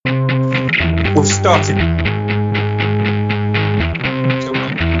started. We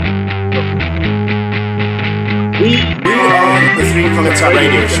are the Three Prong Attack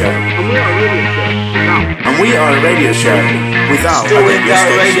Radio Show. And we are a radio show without Still a radio without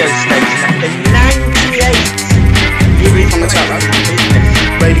a radio station. station after 98 Three Prong Attack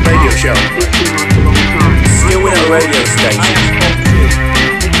Radio Show. Still without a radio station.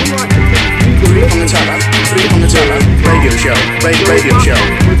 Three Prong Attack Radio Show.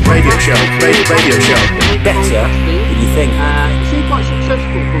 Radio Show. Better than you think. It seemed quite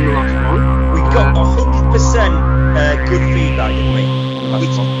successful from the last one. We got 100% good feedback, didn't we?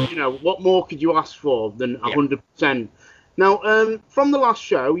 Last one. You know, what more could you ask for than 100%? Now, from the last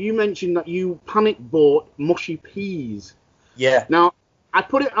show, you mentioned that you panic bought mushy peas. Yeah. Now, I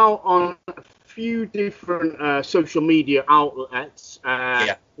put it out on a few different social media outlets.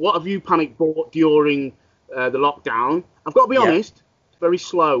 What have you panic bought during the lockdown? I've got to be honest, very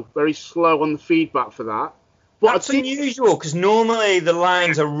slow on the feedback for that. But that's unusual, because normally the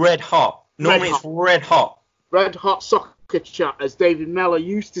lines are red hot. It's red hot. Red hot soccer chat, as David Mellor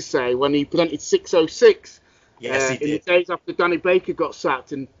used to say when he presented 606. Yes, he in did. the days after Danny Baker got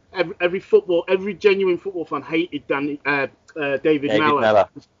sacked, and every genuine football fan hated David Mellor.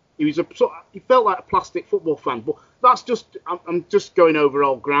 He felt like a plastic football fan, but that's just I'm just going over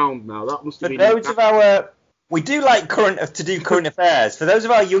old ground now. That must have been. We do like current affairs. For those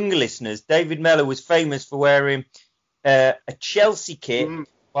of our younger listeners, David Mellor was famous for wearing a Chelsea kit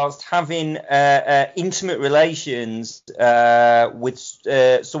whilst having intimate relations with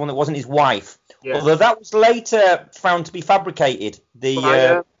someone that wasn't his wife. Yeah. Although that was later found to be fabricated.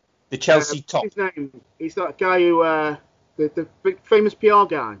 The Chelsea top. His name? He's that guy who the big famous PR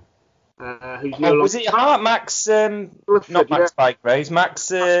guy. Who's was it Hart? Max? Clifford, not Max Bygraves. Max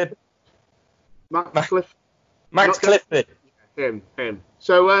Clifford. Max Clifford. Him.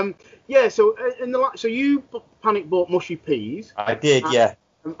 So so you panic bought mushy peas. I did, yeah.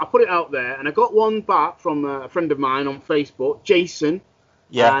 I put it out there, and I got one back from a friend of mine on Facebook, Jason.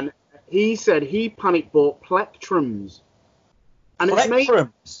 Yeah. And he said he panic bought plectrums. And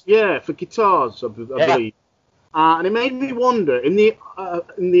plectrums? For guitars, I believe. And it made me wonder, in the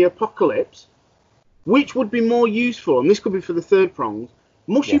apocalypse, which would be more useful, and this could be for the third prongs,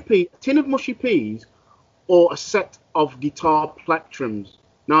 a tin of mushy peas, or a set of guitar plectrums.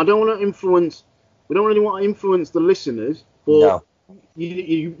 Now, we don't really want to influence the listeners, but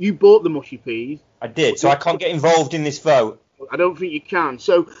you bought the mushy peas. I did, so I can't get involved in this vote. I don't think you can.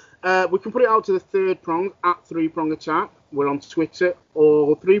 So we can put it out to the third prong, at 3prong Attack. We're on Twitter,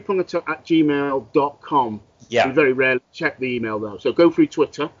 or 3prongattack@gmail.com. Yeah. We very rarely check the email, though, so go through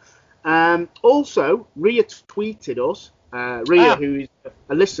Twitter. Also, Ria tweeted us. Ria, who is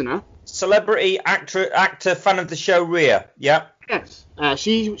a listener. Celebrity actor, fan of the show, Ria. Yeah. Yes.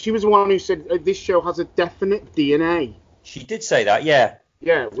 She was the one who said this show has a definite DNA. She did say that, yeah.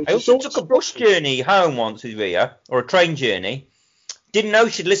 Yeah. I also took a bus journey home once with Ria, or a train journey. Didn't know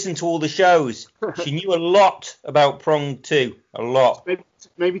she'd listened to all the shows. She knew a lot about Prong 2. A lot.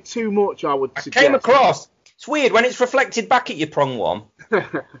 Maybe too much, I would suggest. Came across. It's weird when it's reflected back at your Prong 1.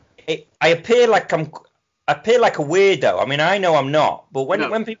 I appear like a weirdo. I mean, I know I'm not, but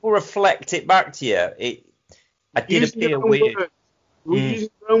when people reflect it back to you, I did appear weird. We're using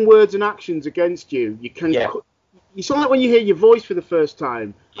your own words and actions against you. You can. Yeah. You sound like when you hear your voice for the first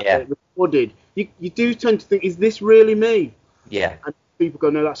time. Yeah. Recorded. You do tend to think, is this really me? Yeah. And people go,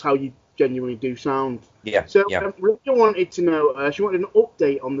 no, that's how you genuinely do sound. Yeah. So Rachel wanted to know. She wanted an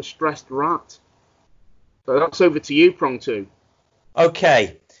update on the stressed rat. So that's over to you, Prong 2.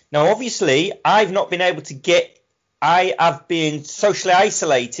 Okay. Now, obviously, I've not been able to I have been socially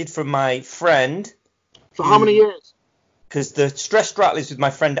isolated from my friend. For how many years? Because the stressed rat lives with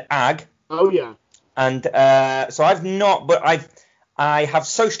my friend Ag. Oh, yeah. And so I've not, but I have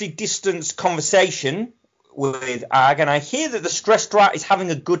socially distanced conversation with Ag, and I hear that the stressed rat is having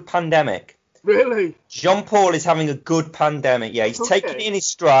a good pandemic. Really? Jean Paul is having a good pandemic. Yeah, he's taking it in his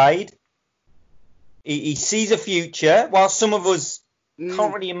stride. He sees a future, while some of us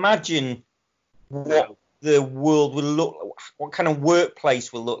can't really imagine what the world will look, what kind of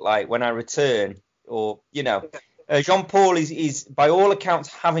workplace will look like when I return, or Jean Paul is by all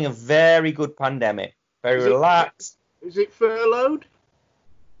accounts having a very good pandemic, very relaxed. Is it furloughed?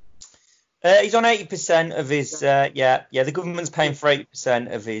 He's on 80% of his. The government's paying for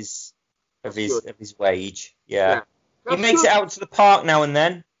 80% of his wage. Yeah. He makes it out to the park now and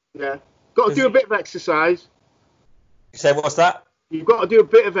then. Yeah. Got to do a bit of exercise. So what's that? You've got to do a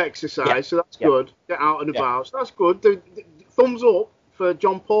bit of exercise, so that's good. Get out and about, so that's good. The thumbs up for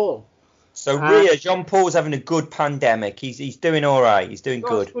John Paul. So Ria, Jean-Paul's having a good pandemic. He's doing all right. He's doing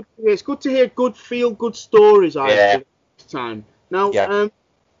good. It's good to hear good feel-good stories. This time. Now,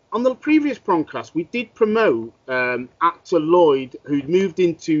 on the previous prongcast, we did promote actor Lloyd, who'd moved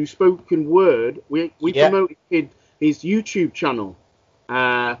into spoken word. We promoted his YouTube channel,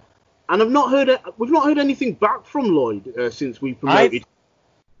 and we've not heard anything back from Lloyd since we promoted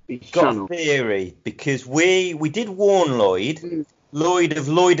his channel. Got a theory, because we did warn Lloyd. Lloyd of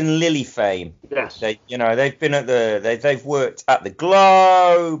Lloyd and Lily fame. Yes. They've been at they've worked at the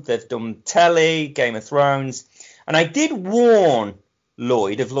Globe, they've done telly, Game of Thrones, and I did warn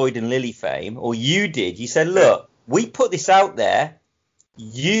Lloyd of Lloyd and Lily fame, or you did. You said, look, we put this out there,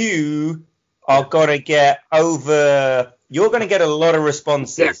 you are gonna get you're gonna get a lot of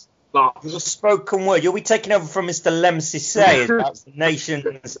responses. Your spoken word, you'll be taking over from Mr. Lem Sissay as the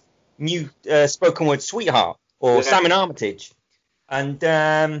nation's new spoken word sweetheart, or Simon Armitage. And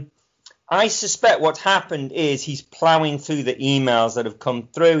I suspect what's happened is he's ploughing through the emails that have come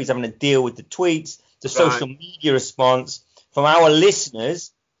through. He's having to deal with the tweets, the social media response from our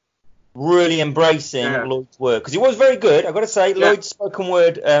listeners, really embracing Lloyd's work. Because he was very good, I've got to say. Lloyd's spoken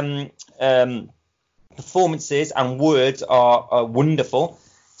word performances and words are wonderful.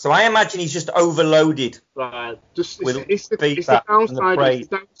 So I imagine he's just overloaded. Right. It's the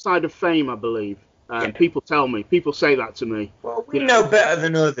downside of fame, I believe. People people say that to me. Well, we know better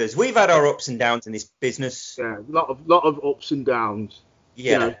than others. We've had our ups and downs in this business. Yeah, a lot of ups and downs.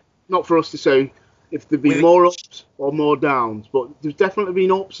 Yeah. Not for us to say if there'd be more ups or more downs, but there's definitely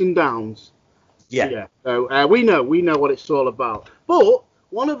been ups and downs. Yeah. So we know what it's all about. But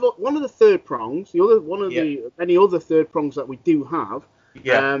one of the third prongs, the many other third prongs that we do have,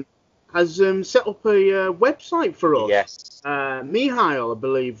 has set up a website for us. Yes. Mihail, I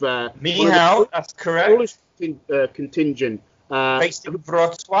believe. Mihail, that's correct. Polish contingent. Based in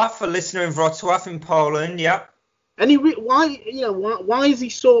Wrocław, a listener in Wrocław in Poland, And why has he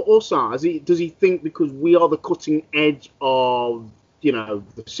sought us out? Does he think because we are the cutting edge of, the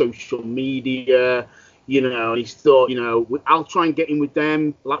social media, and he's thought, I'll try and get in with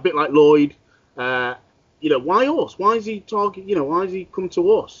them, a bit like Lloyd. Why us? Why is he talking, why has he come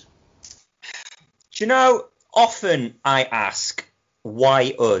to us? Often I ask,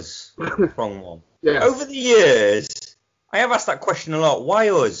 why us? Prong one. Yeah. Over the years, I have asked that question a lot. Why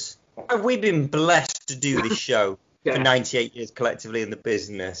us? Why have we been blessed to do this show for 98 years collectively in the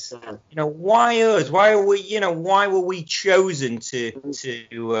business? Why us? Why are we? Why were we chosen to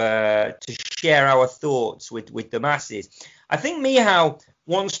share our thoughts with the masses? I think Michał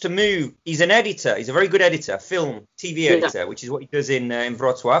wants to move. He's an editor. He's a very good editor, film, TV editor, which is what he does in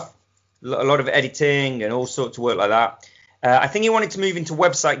Wrocław. A lot of editing and all sorts of work like that. I think he wanted to move into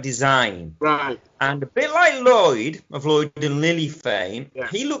website design. Right. And a bit like Lloyd of Lloyd and Lily fame,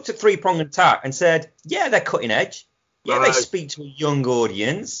 he looked at Three Prong Attack and said, yeah, they're cutting edge. Yeah, they speak to a young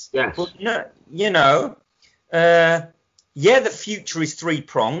audience. Yes. But, the future is Three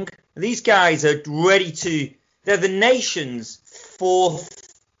Prong. These guys are ready to... They're the nation's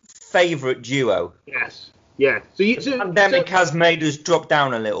fourth favourite duo. Yes. Yeah. The pandemic has made us drop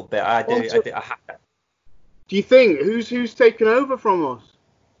down a little bit. Do you think who's taken over from us?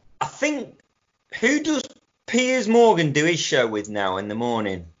 I think who does Piers Morgan do his show with now in the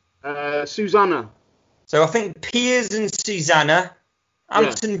morning? Susanna. So I think Piers and Susanna,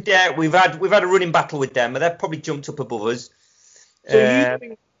 Anton Dare, we've had a running battle with them, but they've probably jumped up above us. So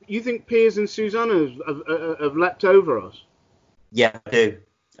you think Piers and Susanna have leapt over us? Yeah, I do.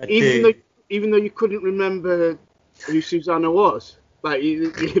 Even though you couldn't remember who Susanna was, like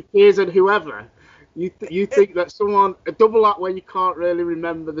Piers and whoever, you think that someone, a double act where you can't really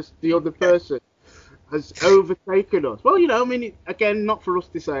remember the other person, has overtaken us. Well, again, not for us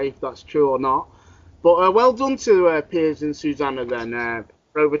to say if that's true or not, but well done to Piers and Susanna then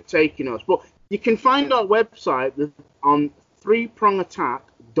for overtaking us. But you can find our website on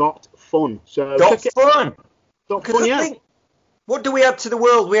threeprongattack.fun. So .fun. .fun, yeah. What do we add to the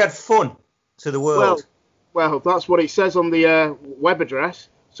world? We add fun to the world. Well, that's what it says on the web address,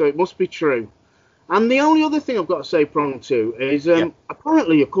 so it must be true. And the only other thing I've got to say, Prong 2, is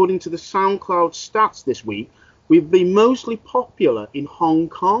apparently, according to the SoundCloud stats this week, we've been mostly popular in Hong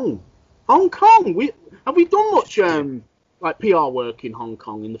Kong. Hong Kong, have we done much like PR work in Hong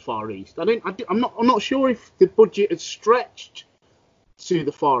Kong in the Far East? I'm not sure if the budget has stretched to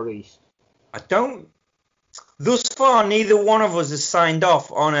the Far East. Thus far, neither one of us has signed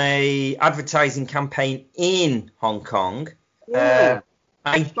off on a advertising campaign in Hong Kong. Yeah.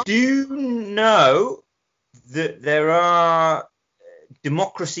 I do know that there are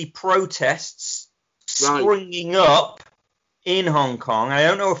democracy protests springing up in Hong Kong. I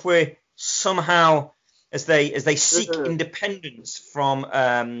don't know if we're somehow as they seek independence from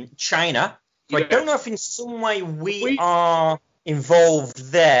China. So I don't know if in some way we are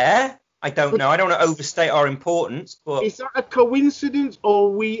involved there. I don't know. I don't want to overstate our importance, but is that a coincidence, or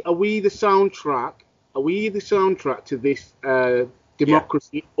are we the soundtrack? Are we the soundtrack to this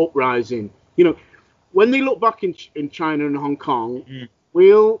democracy uprising? You know, when they look back in China and Hong Kong,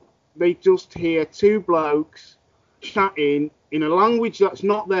 will they just hear two blokes chatting in a language that's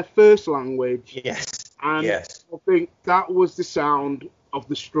not their first language? Yes. And I think that was the sound of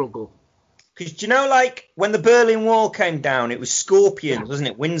the struggle. Because do you know, like when the Berlin Wall came down, it was Scorpions, wasn't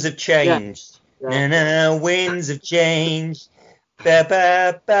it? Winds of Change. Yeah. Na, winds of change. Ba,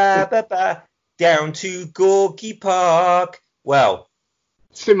 ba, ba, ba, ba, down to Gorky Park. Well,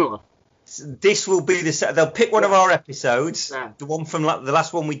 similar. This will be they'll pick one of our episodes, the one from the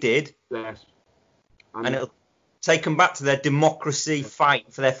last one we did, and it'll take them back to their democracy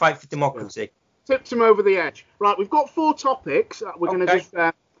fight, for their fight for democracy. Tips them over the edge. Right, we've got 4 topics that we're going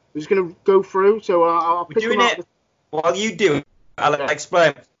to just going to go through. So I'll pick them up. While you do it, I'll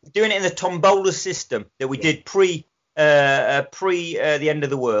explain. We're doing it in the tombola system that we did pre the end of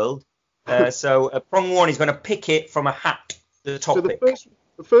the world. So prong 1 is going to pick it from a hat. The topic. So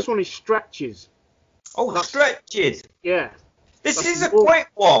the first one is stretches. Oh, stretches. Yeah. This is a quick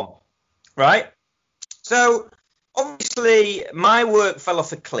one, right? So obviously my work fell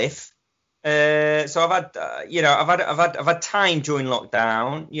off a cliff. So I've had time during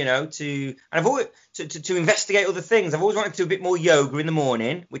lockdown, to investigate other things. I've always wanted to do a bit more yoga in the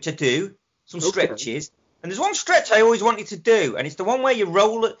morning, which I do, some stretches. And there's one stretch I always wanted to do, and it's the one where you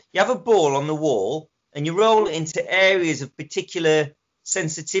have a ball on the wall and you roll it into areas of particular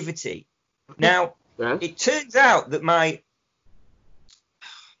sensitivity. Now, it turns out that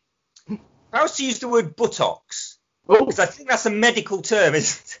if I was to use the word buttocks, because I think that's a medical term,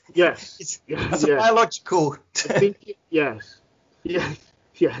 isn't it? Yes. That's a biological term. I think, yes.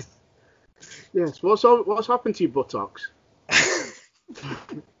 What's happened to your buttocks?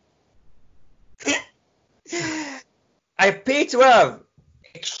 I appear to have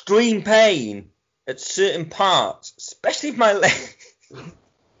extreme pain at certain parts, especially in my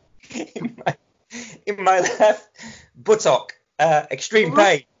in my left buttock. Extreme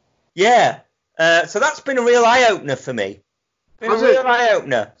pain. Yeah. So that's been a real eye-opener for me.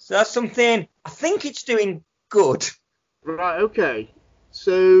 Eye-opener. So that's something, I think it's doing good. Right, okay.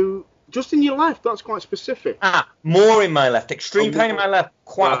 So, just in your left, that's quite specific. More in my left. Extreme pain in my left.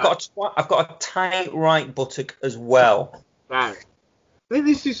 I've got a tight right buttock as well. Right. I think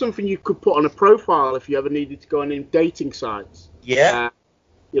this is something you could put on a profile if you ever needed to go on dating sites. Yeah.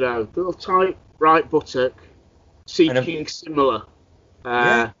 Little tight right buttock, seeking similar.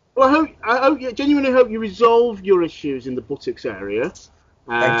 Well, I genuinely hope you resolve your issues in the buttocks area.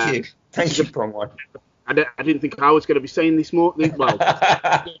 Thank you. Thank you, Prong One. I didn't think I was going to be saying this more. Well,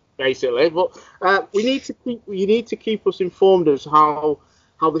 basically, but you need to keep us informed as how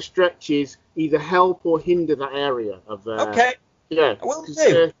the stretches either help or hinder that area of. Okay. Yeah. I will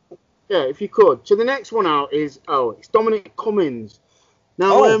do. Yeah, if you could. So the next one out is it's Dominic Cummings.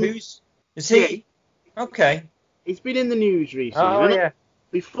 Now, is he? Yeah, okay. He's been in the news recently. Oh yeah.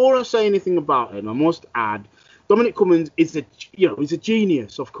 Before I say anything about him, I must add, Dominic Cummings is he's a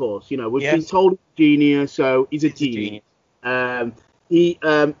genius, of course. We've been told he's a genius, so he's a genius. He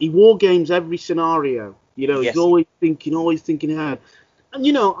war games every scenario. He's always thinking ahead.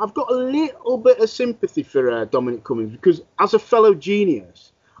 And I've got a little bit of sympathy for Dominic Cummings because as a fellow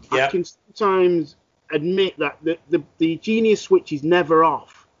genius, I can sometimes admit that the genius switch is never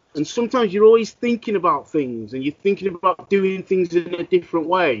off. And sometimes you're always thinking about things and you're thinking about doing things in a different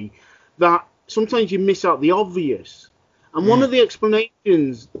way that sometimes you miss out the obvious. And one of the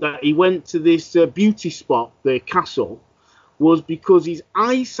explanations that he went to this beauty spot, the castle, was because his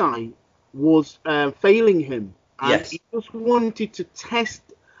eyesight was failing him. And he just wanted to test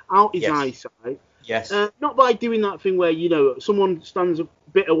out his eyesight. Yes. Not by doing that thing where, someone stands a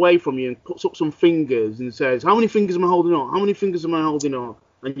bit away from you and puts up some fingers and says, how many fingers am I holding on? How many fingers am I holding on?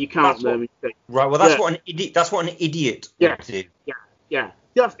 And you count them. Right. Well, that's what an idiot. That's what an idiot would do. Yeah.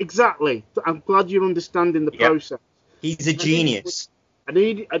 Exactly. I'm glad you're understanding the process. He's a genius.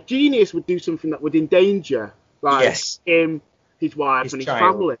 A genius would do something that would endanger, him, his wife, and his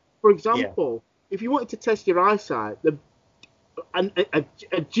family. For example, if you wanted to test your eyesight,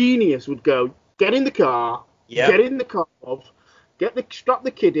 a genius would go get in the car, strap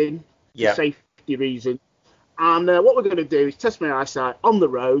the kid in for safety reasons. And what we're going to do is test my eyesight on the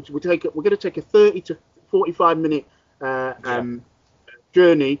roads. We're going to take a 30 to 45 minute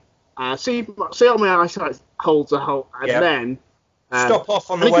journey. See how my eyesight holds and then Stop off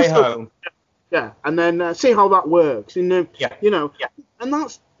on the way home. Yeah, and then see how that works. And Yeah. And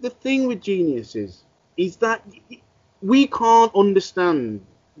that's the thing with geniuses, is that we can't understand.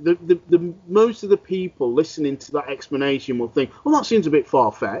 The most of the people listening to that explanation will think, well, that seems a bit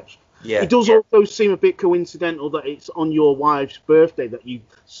far-fetched. Yeah. It does also seem a bit coincidental that it's on your wife's birthday that you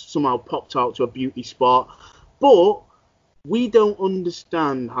somehow popped out to a beauty spot. But we don't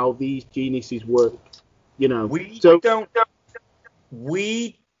understand how these geniuses work,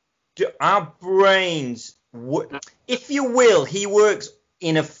 Our brains, if you will, he works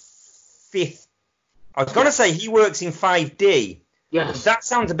in a fifth. I was going to say he works in 5D. Yes. That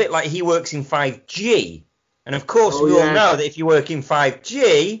sounds a bit like he works in 5G. And of course, we all know that if you work in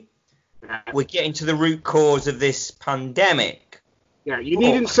 5G, we're getting to the root cause of this pandemic. Yeah, you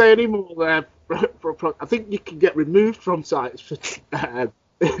needn't say any more there. I think you can get removed from sites for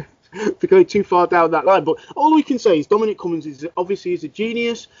going too far down that line. But all we can say is Dominic Cummings is obviously a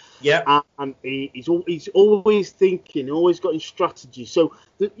genius. Yeah. And he's always thinking, always got his strategy. So,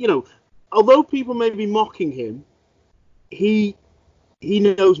 although people may be mocking him, he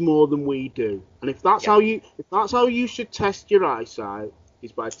knows more than we do. And if that's how you should test your eyesight,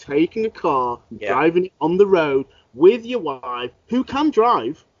 is by taking a car and driving it on the road with your wife, who can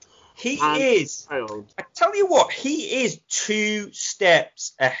drive. He is. I tell you what, he is 2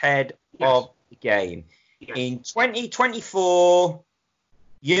 steps ahead of the game. Yes. In 2024,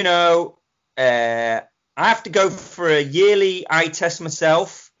 I have to go for a yearly eye test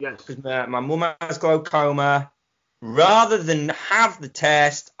myself. Yes. Because my mum has glaucoma. Rather than have the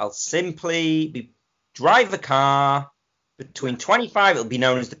test, I'll simply drive a car. Between 25, it'll be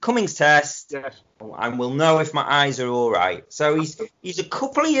known as the Cummings test. Yes. And we'll know if my eyes are all right. So he's a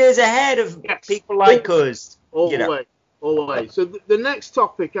couple of years ahead of people like us. All the way. So the next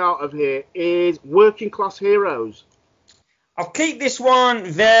topic out of here is working class heroes. I'll keep this one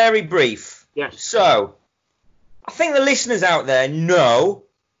very brief. Yes. So I think the listeners out there know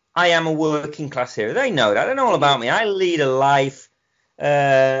I am a working class hero. They know that. They know all about me. I lead a life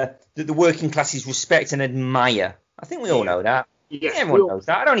that the working classes respect and admire. I think we all know that. Yes, everyone knows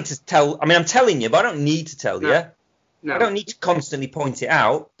that. I don't need to tell. I mean, I'm telling you, but I don't need to tell you. No. I don't need to constantly point it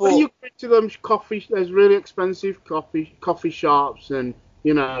out. But when you get to them there's really expensive coffee shops, and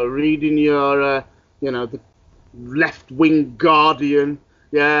reading your the left-wing Guardian.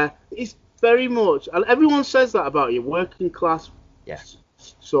 Yeah, it's very much. And everyone says that about you, working class. Yes.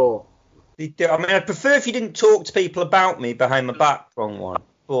 So. I mean, I'd prefer if you didn't talk to people about me behind my back, wrong one.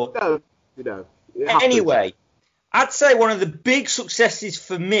 But anyway. I'd say one of the big successes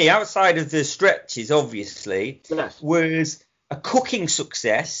for me, outside of the stretches, obviously, was a cooking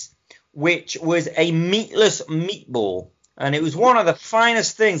success, which was a meatless meatball. And it was one of the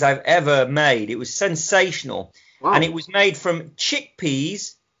finest things I've ever made. It was sensational. Wow. And it was made from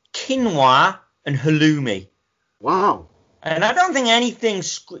chickpeas, quinoa, and halloumi. Wow. And I don't think anything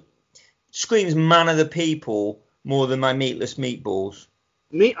screams man of the people more than my meatless meatballs.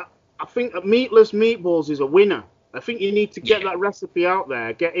 I think meatless meatballs is a winner. I think you need to get that recipe out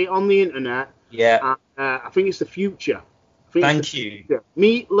there, get it on the internet. Yeah. I think it's the future. Thank you.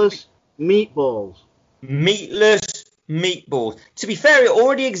 Meatless meatballs. Meatless meatballs. To be fair, it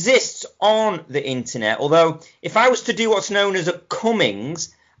already exists on the internet. Although, if I was to do what's known as a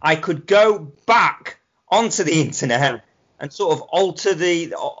Cummings, I could go back onto the internet and sort of alter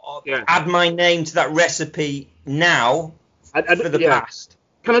add my name to that recipe now for the past.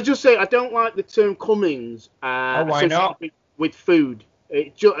 Can I just say, I don't like the term Cummings. Why not? With food.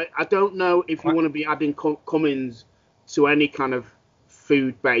 I don't know if you want to be adding Cummings to any kind of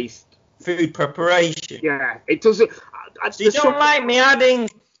food-based... Food preparation. Yeah, it doesn't... So you don't like me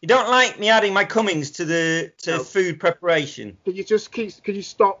adding my Cummings to food preparation? Could you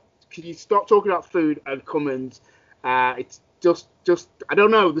stop talking about food and Cummings? It's just I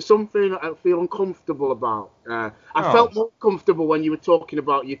don't know. There's something I feel uncomfortable about. I felt more comfortable when you were talking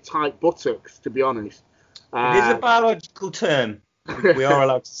about your tight buttocks, to be honest. It is a biological term. We are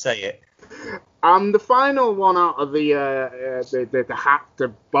allowed to say it. And the final one out of the hat, the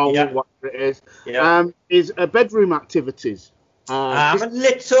bowl, whatever it is bedroom activities. I'm a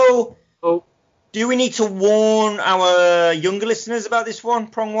little. Oh. Do we need to warn our younger listeners about this one,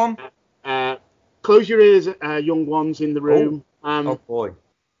 prong one? Close your ears, young ones in the room. Oh boy.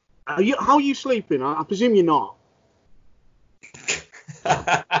 How are you sleeping? I presume you're not.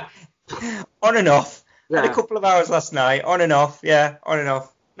 On and off. Yeah. Had a couple of hours last night. On and off. Yeah, on and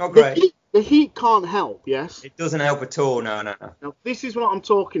off. Not great. The heat can't help, yes? It doesn't help at all, no. Now, this is what I'm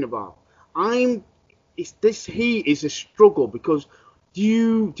talking about. This heat is a struggle because do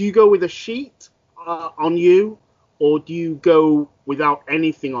you go with a sheet on you, or do you go without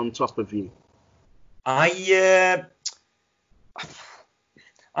anything on top of you? I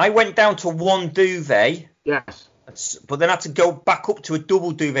went down to one duvet. Yes. But then I had to go back up to a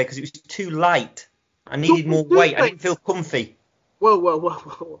double duvet because it was too light. I needed more weight. I didn't feel comfy.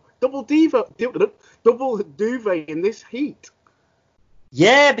 Whoa. Double duvet in this heat.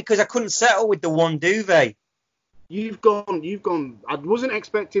 Yeah, because I couldn't settle with the one duvet. You've gone. I wasn't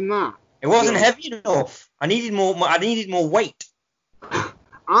expecting that. It wasn't heavy enough. I needed more weight.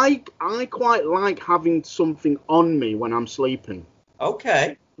 I quite like having something on me when I'm sleeping.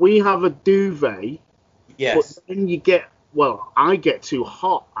 Okay. We have a duvet. Yes. But then I get too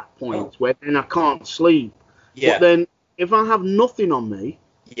hot at points where then I can't sleep. Yeah. But then if I have nothing on me,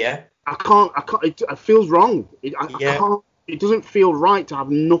 yeah, I can't. It feels wrong. I can't. It doesn't feel right to have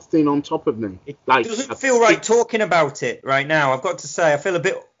nothing on top of me. It doesn't feel right talking about it right now. I've got to say, I feel a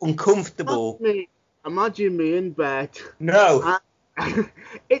bit uncomfortable. Imagine me in bed. No.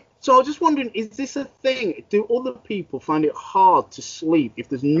 So I was just wondering, is this a thing? Do other people find it hard to sleep if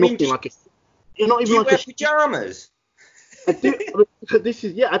there's nothing like a... You're not even do you wear pajamas? I do.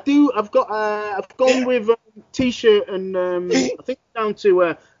 I do. I've gone with t-shirt and I think down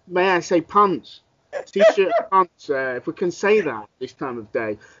to may I say pants, t-shirt and pants, if we can say that this time of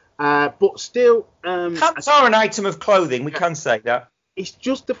day. But still, pants are an item of clothing. We can say that. It's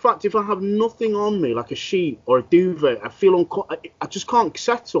just the fact if I have nothing on me, like a sheet or a duvet, I feel I just can't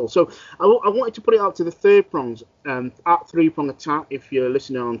settle. So I wanted to put it out to the third prongs, at 3 Prong Attack. If you're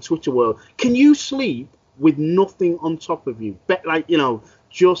listening on Twitter world, can you sleep with nothing on top of you?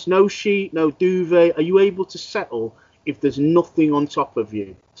 Just no sheet, no duvet. Are you able to settle if there's nothing on top of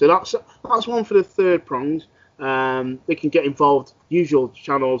you? So that's one for the third prongs. They can get involved. Usual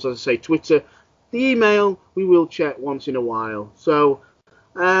channels, as I say, Twitter. The email we will check once in a while. So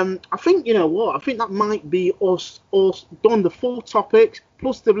I think I think that might be us done the full topics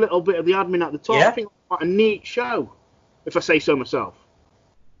plus the little bit of the admin at the top. Yeah. I think that's quite a neat show, if I say so myself.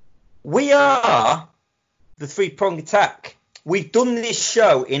 We are the 3 Prong Attack. We've done this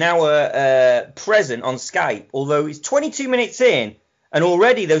show in our present on Skype, although it's 22 minutes in, and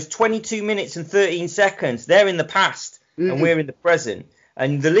already those 22 minutes and 13 seconds, they're in the past, and we're in the present.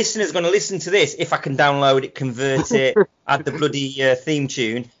 And the listener's going to listen to this, if I can download it, convert it, add the bloody theme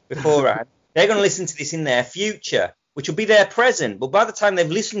tune beforehand. They're going to listen to this in their future, which will be their present. But by the time they've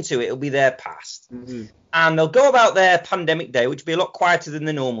listened to it, it'll be their past. Mm-hmm. And they'll go about their pandemic day, which will be a lot quieter than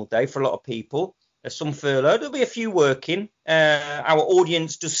the normal day for a lot of people. There's some furloughed. There'll be a few working. Our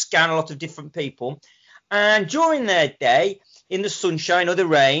audience does scan a lot of different people. And during their day, in the sunshine or the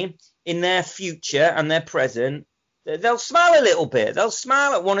rain, in their future and their present, they'll smile a little bit. They'll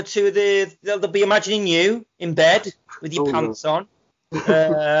smile at one or two of they'll be imagining you in bed with your pants on.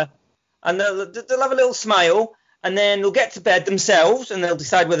 And they'll have a little smile, and then they'll get to bed themselves, and they'll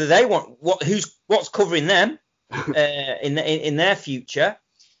decide whether they want what's covering them in their future,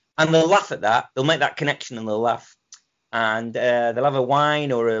 and they'll laugh at that. They'll make that connection, and they'll laugh, and they'll have a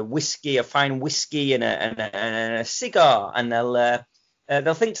wine or a whiskey, a fine whiskey, and a cigar, and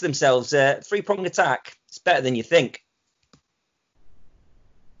they'll think to themselves, 3 Prong Attack. It's better than you think.